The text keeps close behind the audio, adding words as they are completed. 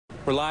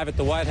We're live at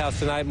the White House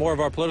tonight. More of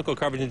our political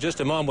coverage in just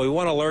a moment. We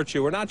want to alert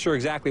you. We're not sure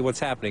exactly what's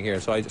happening here,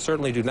 so I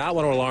certainly do not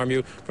want to alarm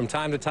you. From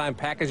time to time,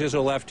 packages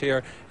are left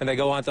here, and they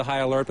go on to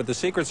high alert. But the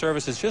Secret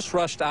Service has just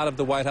rushed out of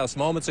the White House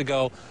moments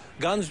ago.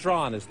 Guns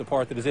drawn is the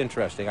part that is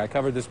interesting. I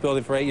covered this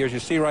building for 8 years. You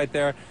see right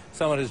there,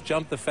 someone has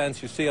jumped the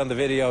fence. You see on the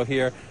video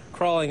here,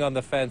 crawling on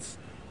the fence.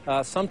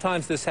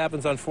 Sometimes this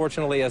happens,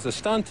 unfortunately, as a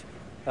stunt.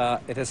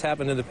 It has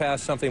happened in the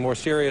past, something more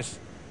serious.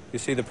 You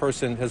see the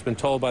person has been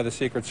told by the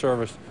Secret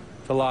Service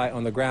to lie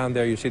on the ground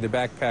there. You see the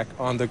backpack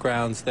on the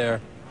grounds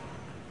there.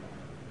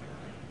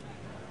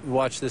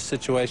 Watch this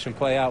situation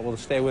play out. We'll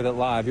stay with it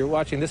live. You're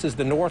watching, this is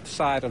the north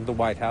side of the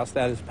White House.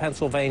 That is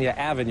Pennsylvania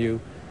Avenue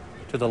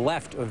to the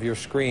left of your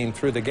screen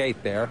through the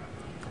gate there.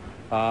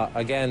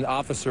 Again,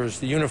 officers,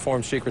 the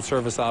uniformed Secret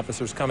Service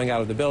officers coming out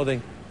of the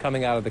building,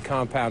 coming out of the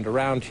compound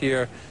around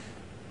here.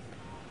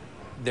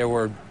 There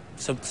were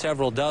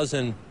several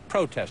dozen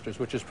protesters,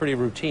 which is pretty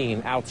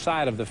routine,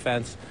 outside of the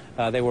fence.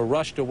 They were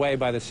rushed away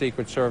by the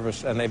Secret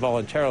Service, and they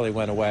voluntarily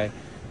went away.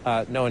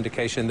 No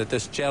indication that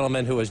this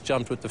gentleman who has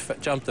jumped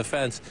the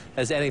fence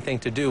has anything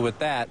to do with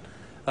that.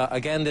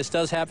 Again, this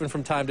does happen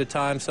from time to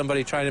time.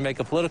 Somebody trying to make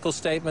a political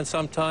statement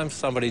sometimes,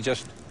 somebody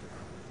just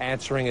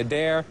answering a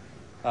dare.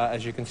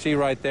 As you can see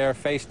right there,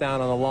 face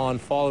down on the lawn,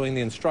 following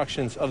the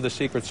instructions of the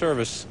Secret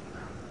Service.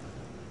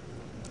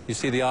 You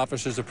see the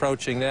officers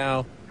approaching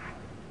now.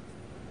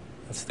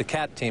 It's the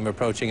CAT team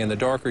approaching in the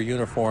darker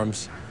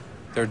uniforms,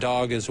 their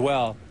dog as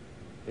well.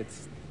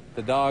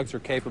 The dogs are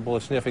capable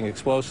of sniffing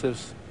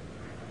explosives.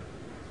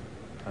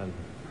 And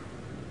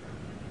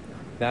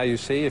now you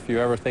see, if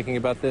you're ever thinking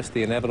about this,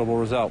 the inevitable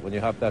result when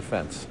you hop that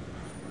fence.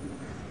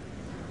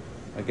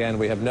 Again,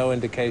 we have no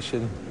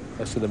indication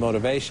as to the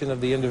motivation of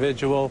the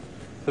individual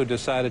who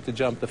decided to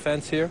jump the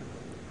fence here.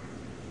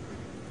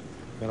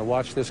 We're going to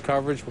watch this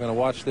coverage. We're going to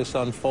watch this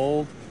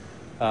unfold.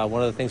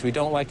 One of the things we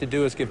don't like to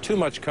do is give too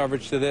much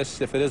coverage to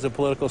this. If it is a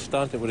political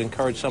stunt, it would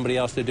encourage somebody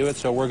else to do it.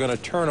 So we're going to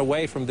turn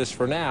away from this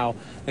for now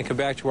and come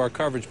back to our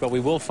coverage. But we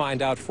will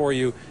find out for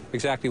you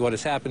exactly what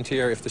has happened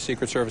here, if the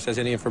Secret Service has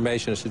any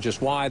information as to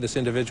just why this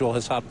individual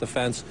has hopped the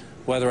fence,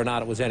 whether or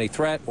not it was any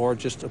threat or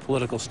just a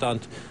political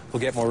stunt.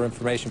 We'll get more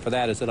information for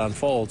that as it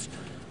unfolds.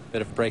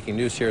 Bit of breaking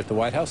news here at the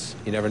White House.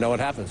 You never know what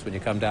happens when you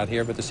come down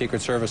here, but the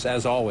Secret Service,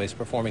 as always,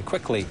 performing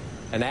quickly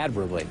and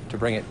admirably to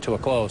bring it to a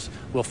close.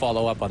 We'll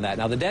follow up on that.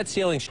 Now, the debt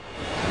ceiling...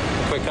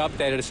 Quick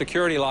update, at a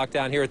security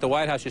lockdown here at the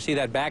White House. You see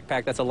that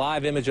backpack. That's a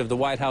live image of the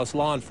White House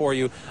lawn for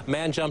you. A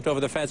man jumped over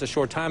the fence a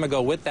short time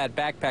ago with that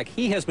backpack.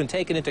 He has been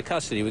taken into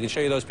custody. We can show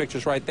you those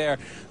pictures right there.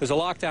 There's a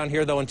lockdown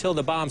here, though, until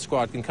the bomb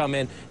squad can come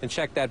in and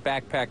check that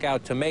backpack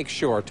out to make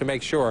sure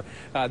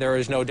there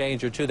is no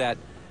danger to that.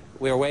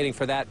 We are waiting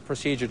for that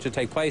procedure to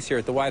take place here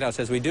at the White House.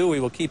 As we do, we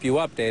will keep you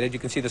updated. You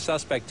can see the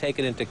suspect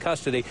taken into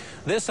custody.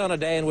 This on a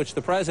day in which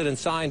the president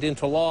signed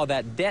into law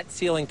that debt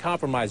ceiling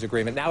compromise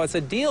agreement. Now, it's a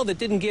deal that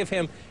didn't give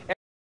him